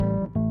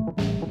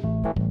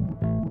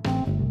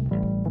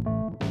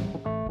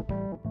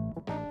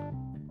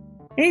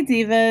Hey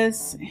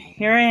Divas,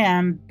 here I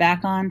am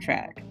back on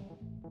track.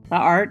 The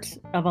art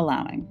of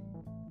allowing.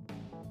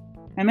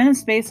 I'm in a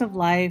space of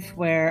life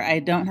where I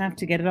don't have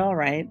to get it all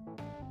right.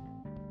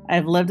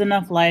 I've lived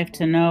enough life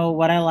to know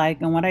what I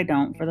like and what I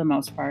don't for the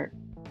most part.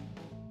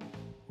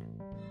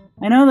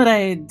 I know that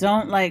I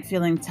don't like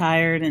feeling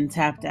tired and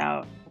tapped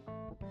out.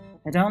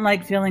 I don't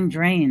like feeling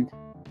drained.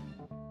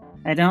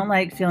 I don't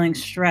like feeling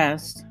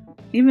stressed,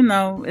 even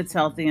though it's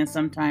healthy and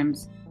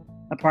sometimes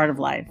a part of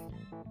life.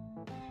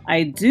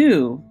 I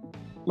do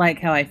like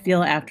how I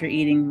feel after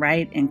eating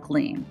right and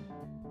clean.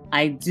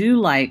 I do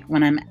like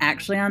when I'm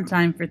actually on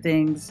time for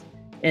things.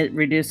 It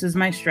reduces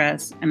my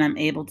stress and I'm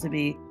able to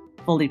be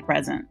fully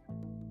present.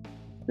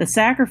 The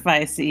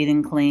sacrifice to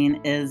eating clean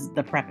is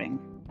the prepping.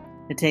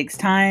 It takes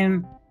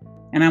time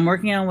and I'm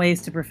working on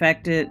ways to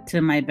perfect it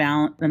to my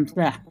balance.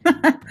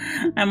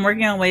 I'm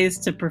working on ways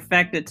to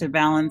perfect it to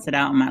balance it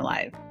out in my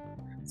life.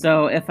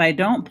 So if I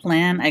don't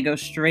plan, I go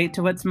straight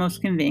to what's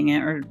most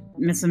convenient or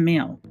miss a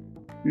meal.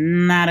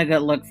 Not a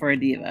good look for a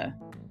diva.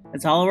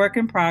 It's all a work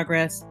in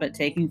progress, but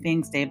taking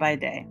things day by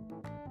day.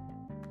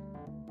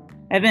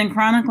 I've been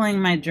chronicling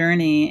my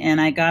journey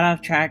and I got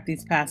off track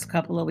these past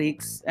couple of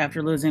weeks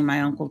after losing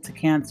my uncle to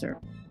cancer.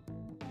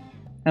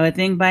 I would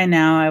think by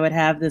now I would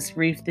have this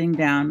grief thing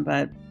down,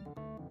 but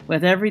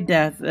with every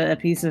death, a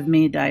piece of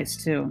me dies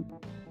too.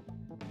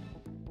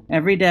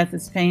 Every death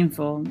is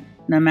painful,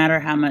 no matter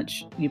how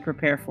much you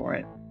prepare for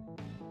it.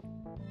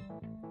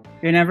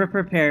 You're never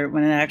prepared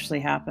when it actually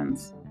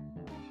happens.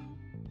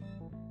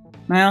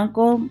 My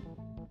uncle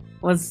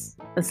was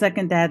a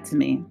second dad to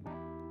me.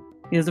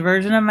 He was a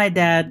version of my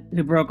dad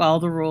who broke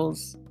all the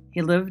rules.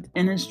 He lived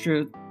in his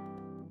truth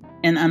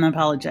and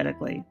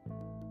unapologetically.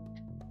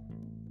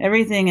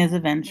 Everything is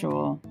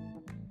eventual.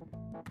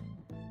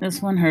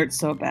 This one hurts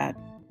so bad.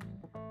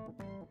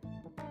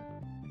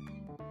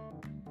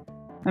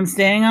 I'm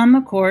staying on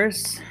the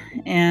course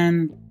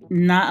and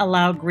not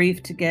allow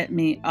grief to get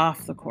me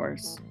off the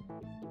course.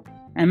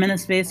 I'm in a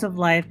space of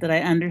life that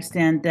I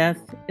understand death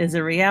is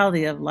a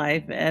reality of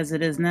life as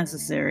it is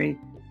necessary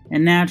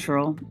and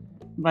natural,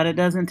 but it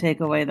doesn't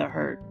take away the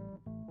hurt.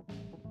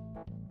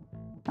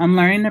 I'm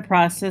learning to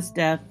process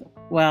death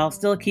while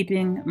still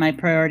keeping my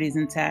priorities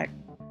intact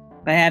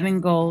by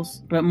having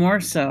goals, but more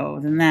so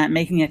than that,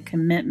 making a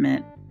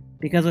commitment,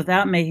 because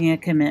without making a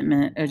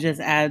commitment, it just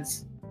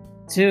adds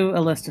to a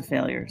list of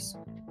failures.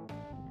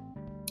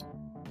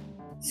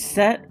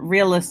 Set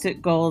realistic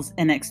goals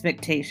and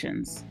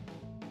expectations.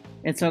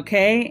 It's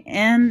okay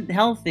and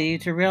healthy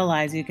to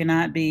realize you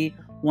cannot be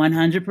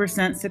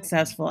 100%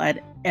 successful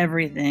at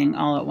everything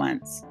all at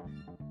once.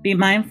 Be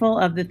mindful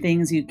of the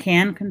things you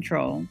can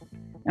control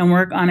and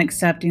work on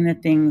accepting the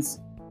things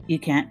you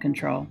can't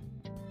control.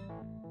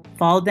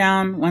 Fall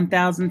down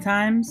 1,000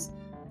 times,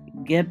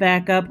 get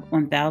back up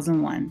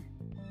 1,001.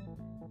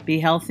 Be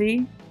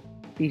healthy,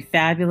 be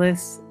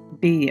fabulous,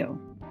 be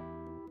you.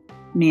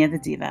 Mia the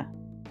Diva.